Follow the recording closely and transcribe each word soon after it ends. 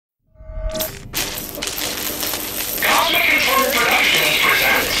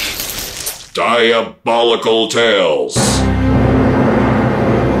Diabolical Tales.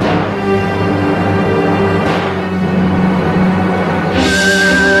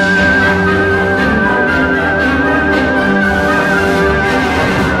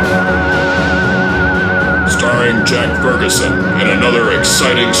 Starring Jack Ferguson in another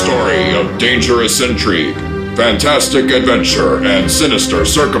exciting story of dangerous intrigue, fantastic adventure, and sinister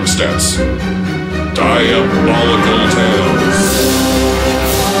circumstance. Diabolical Tales.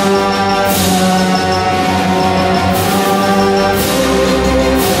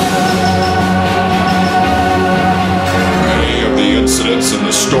 Incidents in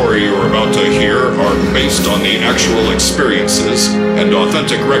the story you're about to hear are based on the actual experiences and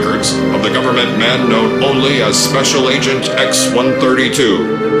authentic records of the government man known only as Special Agent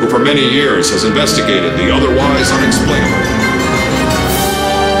X-132, who for many years has investigated the otherwise unexplainable.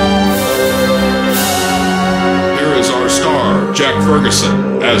 Here is our star, Jack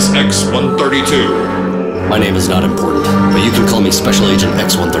Ferguson, as X-132. My name is not important, but you can call me Special Agent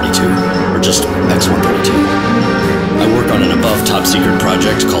X-132, or just X-132. I work on an above top-secret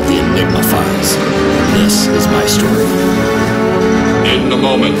project called the Enigma Files. This is my story. In a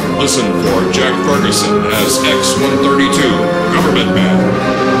moment, listen for Jack Ferguson as X-132, Government Man.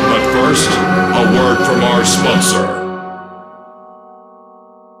 But first, a word from our sponsor.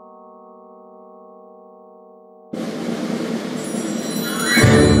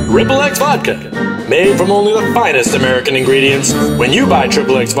 Triple X Vodka, made from only the finest American ingredients. When you buy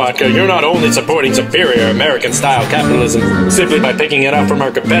Triple X Vodka, you're not only supporting superior American-style capitalism simply by picking it up from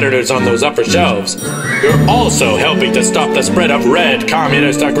our competitors on those upper shelves, you're also helping to stop the spread of red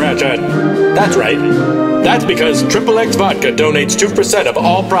communist aggression. That's right. That's because Triple X Vodka donates 2% of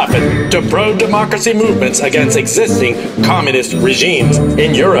all profit to pro-democracy movements against existing communist regimes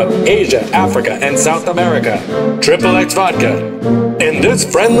in Europe, Asia, Africa, and South America. Triple X Vodka. In this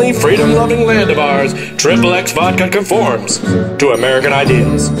friendly, freedom-loving land of ours, Triple X Vodka conforms to American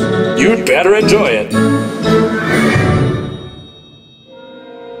ideals. You'd better enjoy it.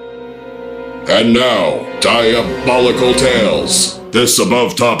 And now, Diabolical Tales. This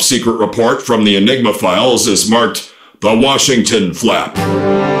above top secret report from the Enigma Files is marked the Washington Flap.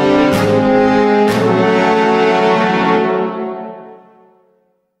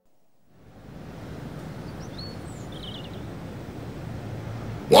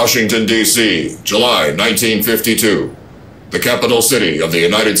 Washington, D.C., July 1952. The capital city of the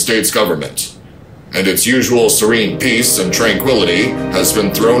United States government. And its usual serene peace and tranquility has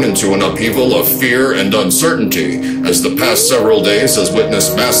been thrown into an upheaval of fear and uncertainty as the past several days has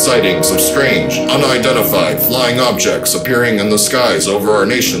witnessed mass sightings of strange, unidentified flying objects appearing in the skies over our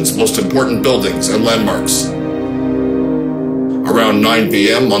nation's most important buildings and landmarks. Around 9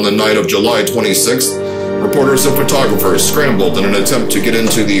 p.m. on the night of July 26th, reporters and photographers scrambled in an attempt to get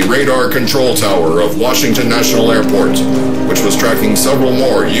into the radar control tower of Washington National Airport, which was tracking several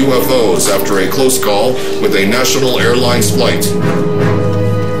more UFOs after a close call with a National Airlines flight.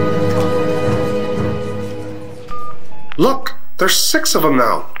 Look, there's 6 of them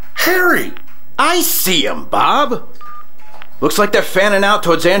now. Harry! I see them, Bob. Looks like they're fanning out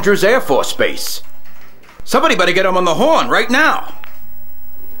towards Andrews Air Force Base. Somebody better get them on the horn right now.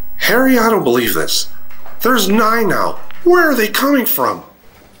 Harry, I don't believe this. There's 9 now. Where are they coming from?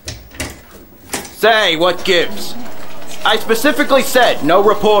 Say, what gives? I specifically said no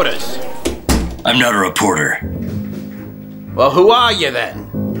reporters. I'm not a reporter. Well, who are you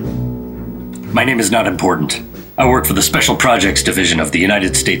then? My name is not important. I work for the Special Projects Division of the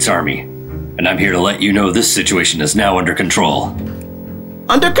United States Army, and I'm here to let you know this situation is now under control.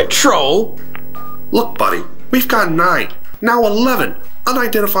 Under control? Look, buddy, we've got 9, now 11.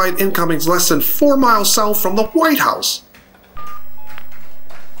 Unidentified incomings less than 4 miles south from the White House.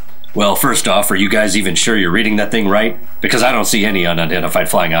 Well, first off, are you guys even sure you're reading that thing right? Because I don't see any unidentified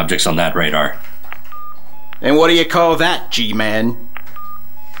flying objects on that radar. And what do you call that, G-Man?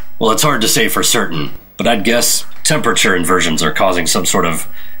 Well, it's hard to say for certain, but I'd guess temperature inversions are causing some sort of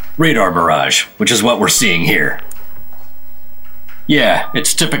radar mirage, which is what we're seeing here. Yeah,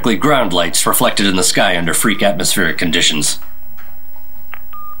 it's typically ground lights reflected in the sky under freak atmospheric conditions.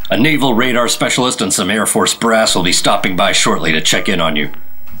 A naval radar specialist and some Air Force brass will be stopping by shortly to check in on you.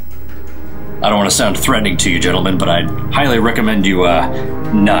 I don't want to sound threatening to you, gentlemen, but I'd highly recommend you,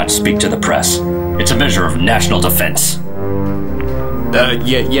 not speak to the press. It's a measure of national defense.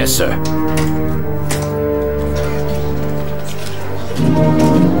 Yes, sir.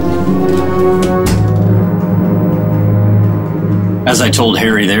 As I told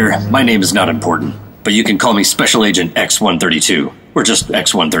Harry there, my name is not important, but you can call me Special Agent X-132. Or just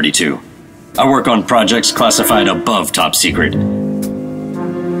X-132. I work on projects classified above top secret.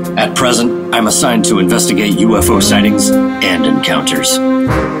 At present, I'm assigned to investigate UFO sightings and encounters.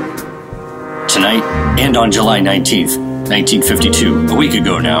 Tonight, and on July 19th, 1952, a week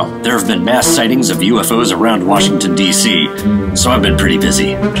ago now, there have been mass sightings of UFOs around Washington, D.C., so I've been pretty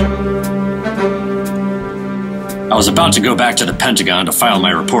busy. I was about to go back to the Pentagon to file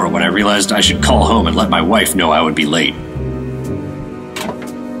my report when I realized I should call home and let my wife know I would be late.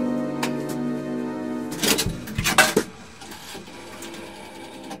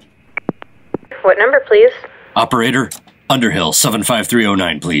 What number, please? Operator, Underhill,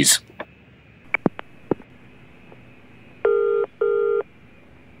 75309, please.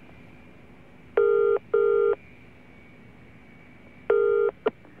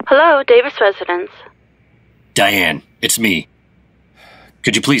 Hello, Davis Residence. Diane, it's me.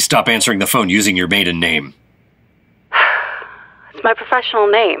 Could you please stop answering the phone using your maiden name? It's my professional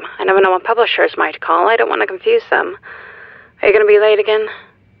name. I never know when publishers might call. I don't want to confuse them. Are you going to be late again?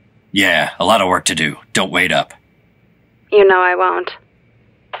 Yeah, a lot of work to do. Don't wait up. You know I won't.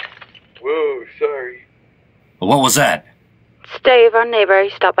 Whoa, sorry. What was that? It's Dave, our neighbor.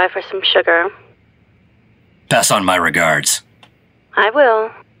 He stopped by for some sugar. Pass on my regards. I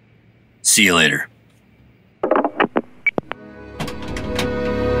will. See you later.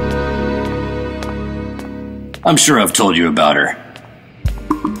 I'm sure I've told you about her.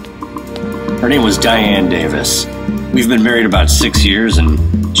 Her name was Diane Davis. We've been married about 6 years, and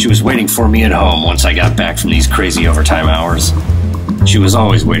she was waiting for me at home once I got back from these crazy overtime hours. She was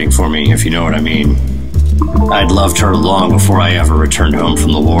always waiting for me, if you know what I mean. I'd loved her long before I ever returned home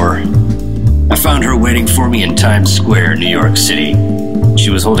from the war. I found her waiting for me in Times Square, New York City. She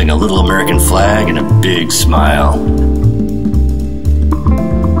was holding a little American flag and a big smile.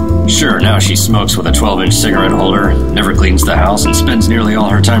 Sure, now she smokes with a 12-inch cigarette holder, never cleans the house, and spends nearly all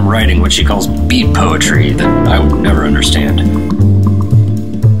her time writing what she calls beat poetry that I would never understand.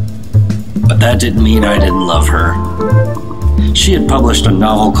 But that didn't mean I didn't love her. She had published a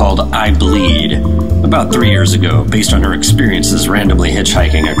novel called I Bleed about 3 years ago, based on her experiences randomly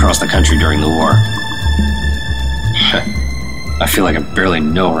hitchhiking across the country during the war. I feel like I barely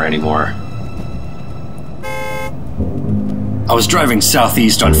know her anymore. I was driving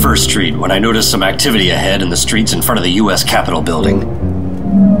southeast on 1st Street when I noticed some activity ahead in the streets in front of the U.S. Capitol building.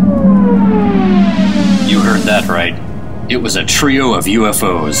 You heard that right. It was a trio of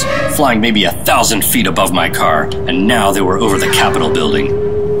UFOs, flying maybe 1,000 feet above my car, and now they were over the Capitol building.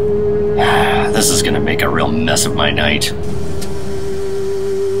 This is gonna make a real mess of my night.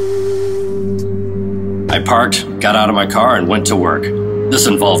 I parked, got out of my car, and went to work. This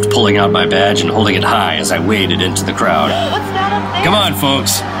involved pulling out my badge and holding it high as I waded into the crowd. What's that up there? Come on,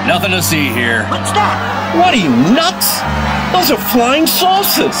 folks. Nothing to see here. What's that? What are you, nuts? Those are flying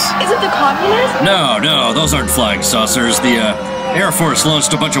saucers. Is it the communists? No, those aren't flying saucers. The Air Force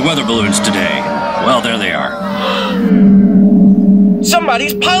launched a bunch of weather balloons today. Well, there they are.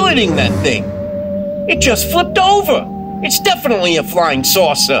 Somebody's piloting that thing. It just flipped over. It's definitely a flying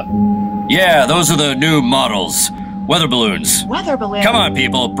saucer. Yeah, those are the new models. Weather balloons. Weather balloons? Come on,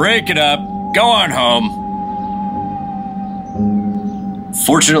 people, break it up. Go on home.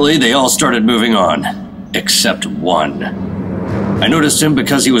 Fortunately, they all started moving on. Except one. I noticed him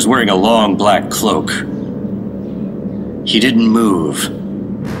because he was wearing a long black cloak. He didn't move.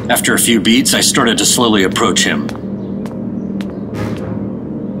 After a few beats, I started to slowly approach him.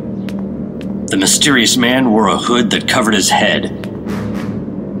 The mysterious man wore a hood that covered his head.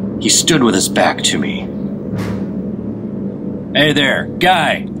 He stood with his back to me. Hey there,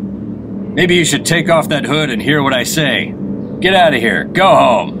 guy. Maybe you should take off that hood and hear what I say. Get out of here. Go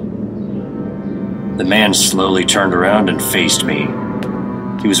home. The man slowly turned around and faced me.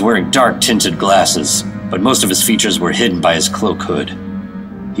 He was wearing dark-tinted glasses, but most of his features were hidden by his cloak hood.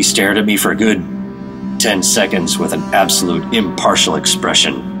 He stared at me for a good 10 seconds with an absolute impartial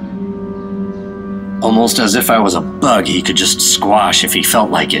expression. Almost as if I was a bug he could just squash if he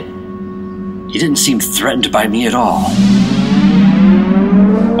felt like it. He didn't seem threatened by me at all.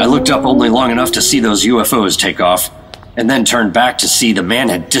 I looked up only long enough to see those UFOs take off, and then turned back to see the man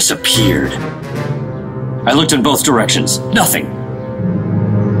had disappeared. I looked in both directions. Nothing.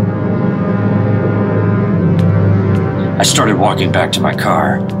 I started walking back to my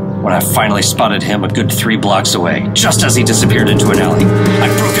car when I finally spotted him a good 3 blocks away, just as he disappeared into an alley. I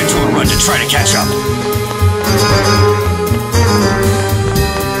broke into a run to try to catch up.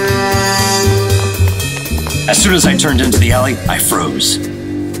 As soon as I turned into the alley, I froze.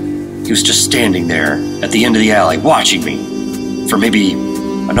 He was just standing there at the end of the alley, watching me. For maybe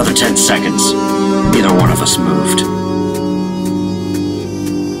another 10 seconds, neither one of us moved.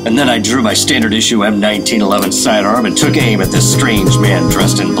 And then I drew my standard issue M1911 sidearm and took aim at this strange man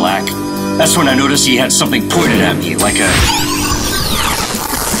dressed in black. That's when I noticed he had something pointed at me, like a...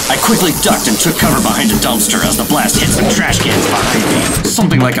 I quickly ducked and took cover behind a dumpster as the blast hit some trash cans behind me.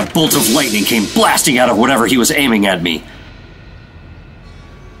 Something like a bolt of lightning came blasting out of whatever he was aiming at me.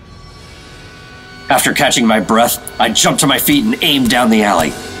 After catching my breath, I jumped to my feet and aimed down the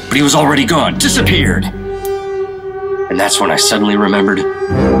alley. But he was already gone, disappeared. And that's when I suddenly remembered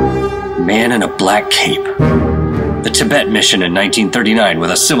Man in a Black Cape. The Tibet mission in 1939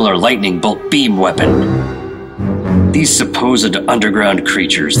 with a similar lightning bolt beam weapon. These supposed underground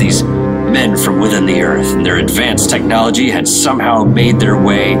creatures, these men from within the earth, and their advanced technology had somehow made their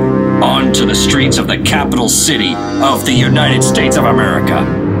way onto the streets of the capital city of the United States of America.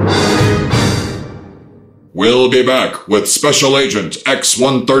 We'll be back with Special Agent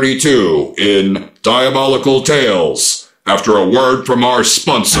X-132 in Diabolical Tales after a word from our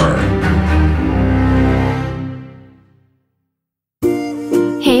sponsor.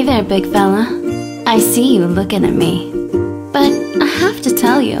 Hey there, big fella. I see you looking at me. But I have to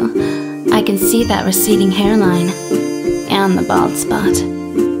tell you, I can see that receding hairline and the bald spot.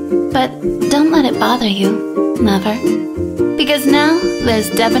 But don't let it bother you, lover. Because now there's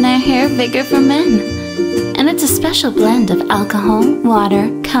debonair hair vigor for men. And it's a special blend of alcohol, water,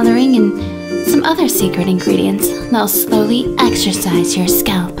 coloring, and some other secret ingredients that'll slowly exercise your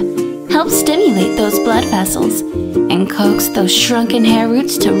scalp, help stimulate those blood vessels, and coax those shrunken hair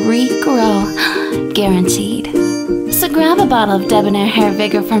roots to regrow. Guaranteed. So grab a bottle of debonair hair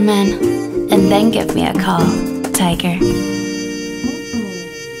vigor for men, and then give me a call, Tiger.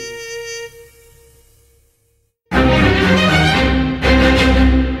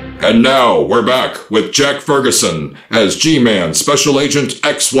 And now, we're back with Jack Ferguson as G-Man Special Agent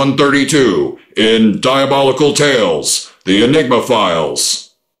X-132 in Diabolical Tales, the Enigma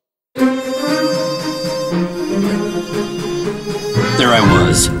Files. There I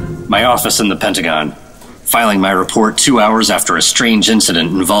was, my office in the Pentagon, filing my report 2 hours after a strange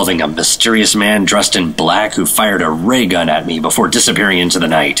incident involving a mysterious man dressed in black who fired a ray gun at me before disappearing into the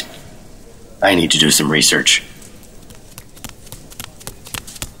night. I need to do some research.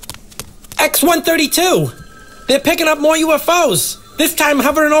 X-132! They're picking up more UFOs, this time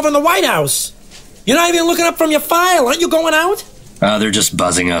hovering over in the White House. You're not even looking up from your file, aren't you going out? They're just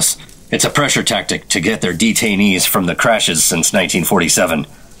buzzing us. It's a pressure tactic to get their detainees from the crashes since 1947.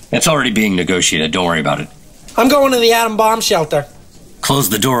 It's already being negotiated, don't worry about it. I'm going to the atom bomb shelter. Close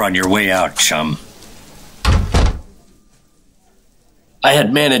the door on your way out, chum. I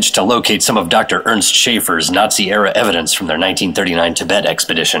had managed to locate some of Dr. Ernst Schaefer's Nazi-era evidence from their 1939 Tibet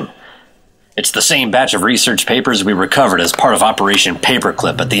expedition. It's the same batch of research papers we recovered as part of Operation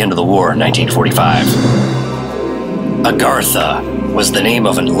Paperclip at the end of the war in 1945. Agartha was the name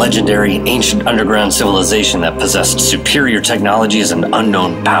of a legendary ancient underground civilization that possessed superior technologies and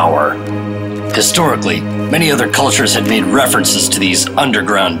unknown power. Historically, many other cultures had made references to these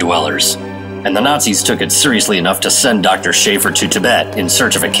underground dwellers, and the Nazis took it seriously enough to send Dr. Schaefer to Tibet in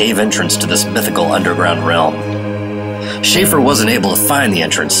search of a cave entrance to this mythical underground realm. Schaefer wasn't able to find the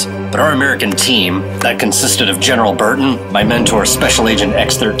entrance, but our American team, that consisted of General Burton, my mentor Special Agent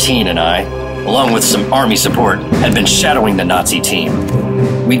X-13, and I, along with some Army support, had been shadowing the Nazi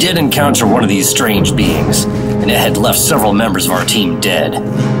team. We did encounter one of these strange beings, and it had left several members of our team dead.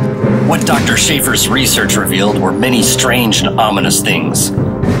 What Dr. Schaefer's research revealed were many strange and ominous things.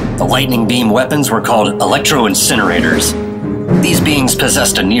 The lightning beam weapons were called electro-incinerators. These beings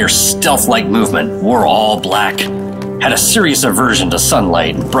possessed a near stealth-like movement, wore all black, had a serious aversion to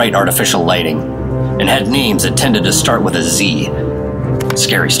sunlight and bright artificial lighting, and had names that tended to start with a Z.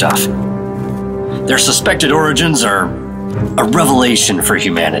 Scary stuff. Their suspected origins are a revelation for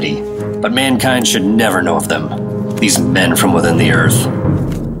humanity, but mankind should never know of them. These men from within the earth.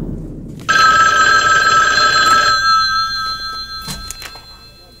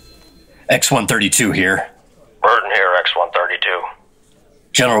 X-132 here. Burton here, X-132.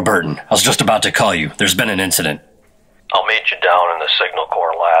 General Burton, I was just about to call you. There's been an incident. I'll meet you down in the Signal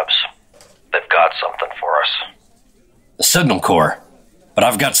Corps labs. They've got something for us. The Signal Corps? But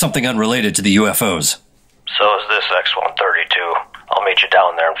I've got something unrelated to the UFOs. So is this, X-132. I'll meet you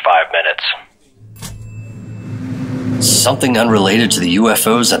down there in 5 minutes. Something unrelated to the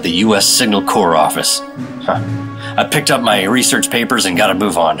UFOs at the U.S. Signal Corps office. Huh. I picked up my research papers and got to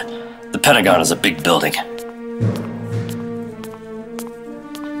move on. The Pentagon is a big building.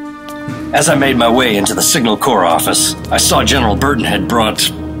 As I made my way into the Signal Corps office, I saw General Burton had brought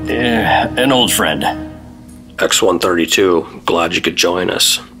an old friend. X-132, glad you could join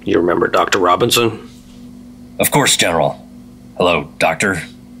us. You remember Dr. Robinson? Of course, General. Hello, Doctor.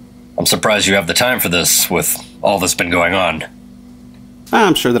 I'm surprised you have the time for this, with all that's been going on.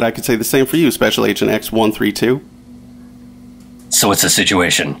 I'm sure that I could say the same for you, Special Agent X132. So what's the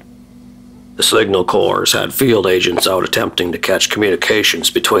situation? The Signal Corps had field agents out attempting to catch communications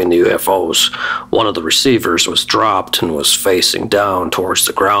between the UFOs. One of the receivers was dropped and was facing down towards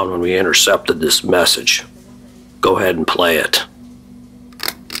the ground when we intercepted this message. Go ahead and play it.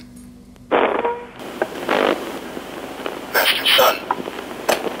 Master Son.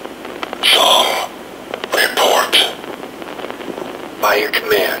 Song. Report. By your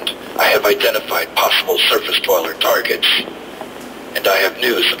command, I have identified possible surface dweller targets. And I have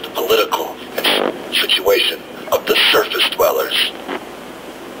news of the political and situation of the surface dwellers.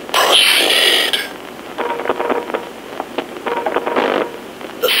 Proceed.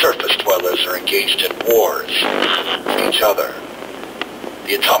 The surface dwellers are engaged in wars with each other.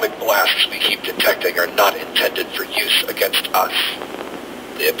 The atomic blasts we keep detecting are not intended for use against us.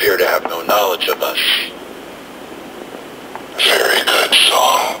 They appear to have no knowledge of us. Very good,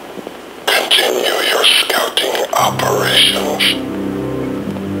 Song. Continue your scouting operations.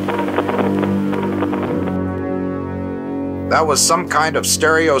 That was some kind of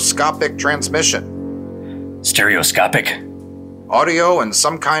stereoscopic transmission. Stereoscopic? Audio and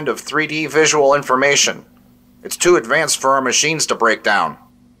some kind of 3D visual information. It's too advanced for our machines to break down.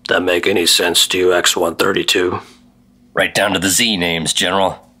 That make any sense to you, X132? Right down to the Z names,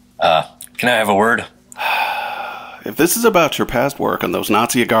 General. Can I have a word? If this is about your past work on those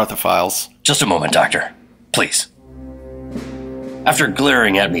Nazi Agartha files... Just a moment, Doctor. Please. After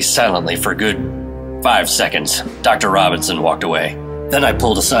glaring at me silently for a good 5 seconds, Dr. Robinson walked away. Then I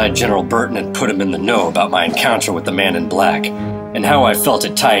pulled aside General Burton and put him in the know about my encounter with the man in black, and how I felt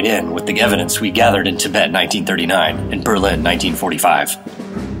it tied in with the evidence we gathered in Tibet 1939 and Berlin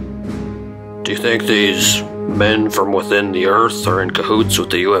 1945. Do you think these men from within the Earth are in cahoots with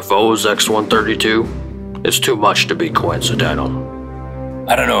the UFOs, X132? It's too much to be coincidental.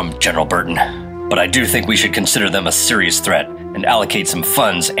 I don't know, General Burton, but I do think we should consider them a serious threat and allocate some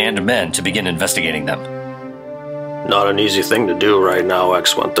funds and men to begin investigating them. Not an easy thing to do right now,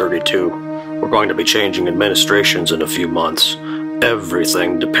 X132. We're going to be changing administrations in a few months.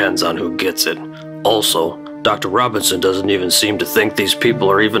 Everything depends on who gets it. Also, Dr. Robinson doesn't even seem to think these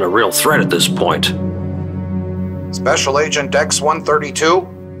people are even a real threat at this point. Special Agent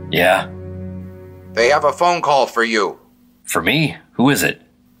X132? Yeah? They have a phone call for you. For me? Who is it?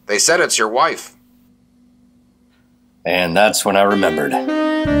 They said it's your wife. And that's when I remembered.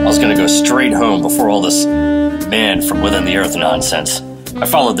 I was gonna go straight home before all this man from within the earth nonsense. I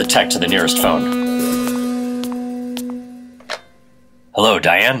followed the tech to the nearest phone. Hello,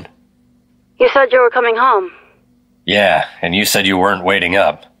 Diane? You said you were coming home. Yeah, and you said you weren't waiting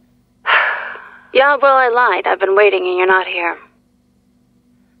up. Yeah, well, I lied. I've been waiting and you're not here.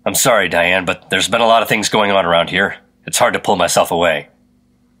 I'm sorry, Diane, but there's been a lot of things going on around here. It's hard to pull myself away.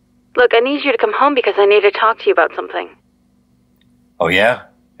 Look, I need you to come home because I need to talk to you about something. Oh yeah?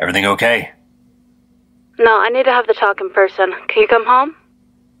 Everything okay? No, I need to have the talk in person. Can you come home?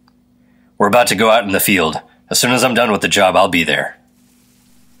 We're about to go out in the field. As soon as I'm done with the job, I'll be there.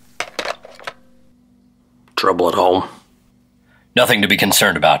 Trouble at home? Nothing to be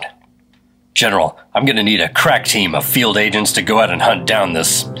concerned about. General, I'm gonna need a crack team of field agents to go out and hunt down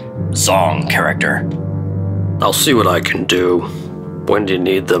this Zong character. I'll see what I can do. When do you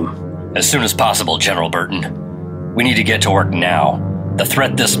need them? As soon as possible, General Burton. We need to get to work now. The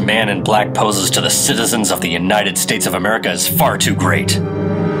threat this man in black poses to the citizens of the United States of America is far too great.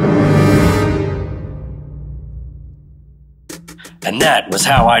 And that was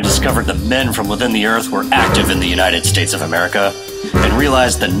how I discovered the men from within the earth were active in the United States of America, and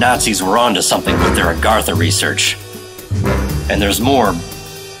realized the Nazis were onto something with their Agartha research. And there's more,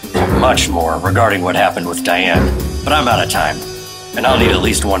 much more, regarding what happened with Diane, but I'm out of time, and I'll need at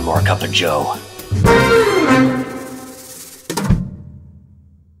least one more cup of joe.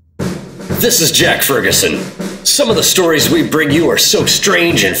 This is Jack Ferguson. Some of the stories we bring you are so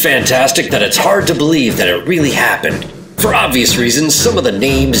strange and fantastic that it's hard to believe that it really happened. For obvious reasons, some of the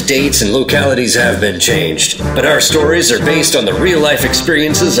names, dates, and localities have been changed, but our stories are based on the real-life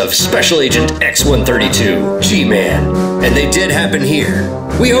experiences of Special Agent X132, G-Man, and they did happen here.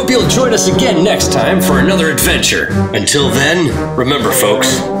 We hope you'll join us again next time for another adventure. Until then, remember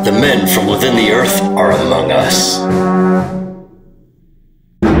folks, the men from within the earth are among us.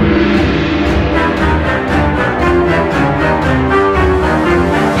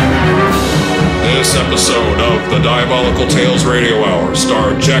 This episode of the Diabolical Tales Radio Hour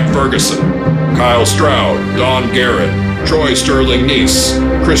starred Jack Ferguson, Kyle Stroud, Don Gerron, Troy Sterling Nies,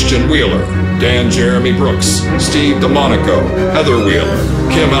 Christian Wheeler, Dan Jeremy Brooks, Steve DeMonico, Heather Wheeler,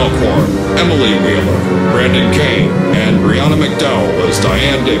 Kim Alcorn, Emily Wheeler, Brandon Kane, and Breanna MacDowall as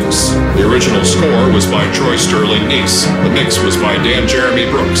Diane Diggs. The original score was by Troy Sterling Nies. The mix was by Dan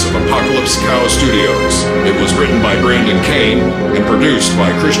Jeremy Brooks of Apocalypse Cow Studios. It was written by Brandon Kane and produced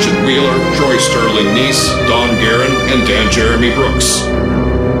by Christian Wheeler, Troy Sterling Nies, Don Gerron, and Dan Jeremy Brooks.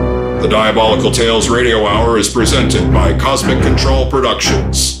 The Diabolical Tales Radio Hour is presented by Cosmic Control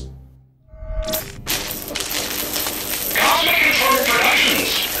Productions.